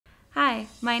Hi,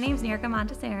 my name's Niurka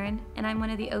Monteserin, and I'm one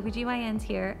of the OBGYNs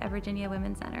here at Virginia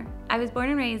Women's Center. I was born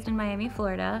and raised in Miami,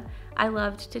 Florida. I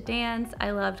loved to dance,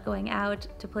 I loved going out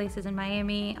to places in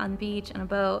Miami, on the beach, on a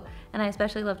boat, and I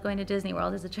especially loved going to Disney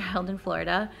World as a child in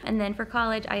Florida. And then for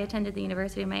college, I attended the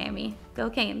University of Miami. Go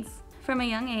Canes! From a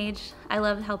young age, I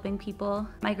loved helping people.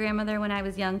 My grandmother, when I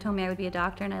was young, told me I would be a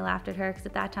doctor, and I laughed at her because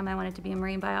at that time I wanted to be a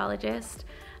marine biologist.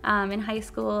 In high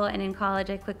school and in college,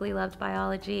 I quickly loved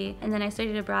biology. And then I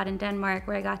studied abroad in Denmark,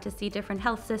 where I got to see different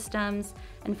health systems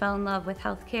and fell in love with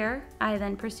healthcare. I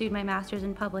then pursued my master's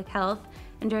in public health,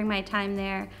 and during my time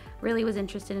there, really was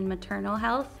interested in maternal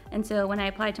health. And so when I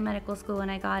applied to medical school and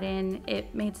I got in,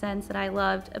 it made sense that I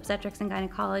loved obstetrics and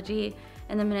gynecology,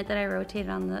 and the minute that I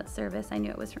rotated on the service, I knew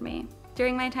it was for me.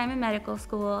 During my time in medical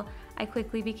school, I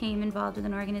quickly became involved with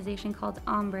an organization called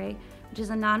Ombre, which is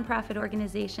a nonprofit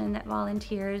organization that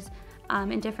volunteers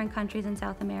in different countries in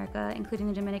South America, including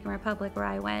the Dominican Republic, where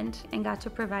I went, and got to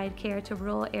provide care to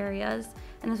rural areas.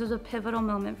 And this was a pivotal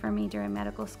moment for me during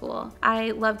medical school.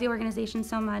 I love the organization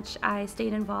so much, I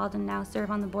stayed involved and now serve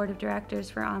on the board of directors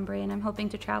for Ombre, and I'm hoping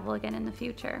to travel again in the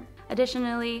future.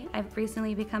 Additionally, I've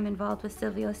recently become involved with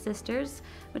Silvio's Sisters,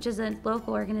 which is a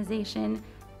local organization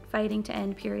fighting to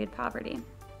end period poverty.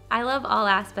 I love all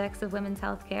aspects of women's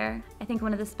healthcare. I think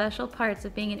one of the special parts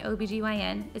of being an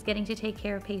OBGYN is getting to take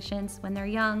care of patients when they're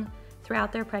young,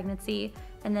 throughout their pregnancy,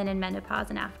 and then in menopause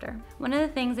and after. One of the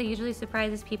things that usually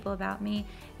surprises people about me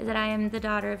is that I am the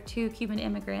daughter of 2 Cuban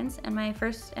immigrants, and my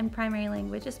first and primary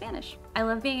language is Spanish. I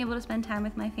love being able to spend time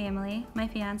with my family. My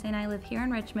fiance and I live here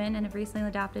in Richmond and have recently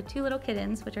adopted 2 little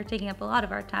kittens, which are taking up a lot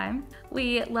of our time.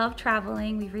 We love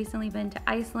traveling. We've recently been to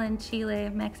Iceland, Chile,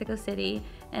 Mexico City,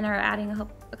 and are adding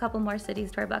a couple more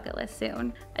cities to our bucket list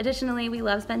soon. Additionally, we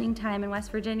love spending time in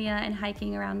West Virginia and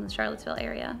hiking around the Charlottesville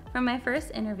area. From my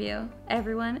first interview,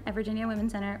 everyone at Virginia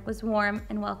Women's Center was warm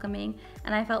and welcoming,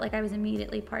 and I felt like I was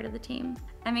immediately part of the team.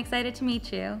 I'm excited to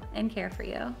meet you and care for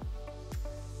you.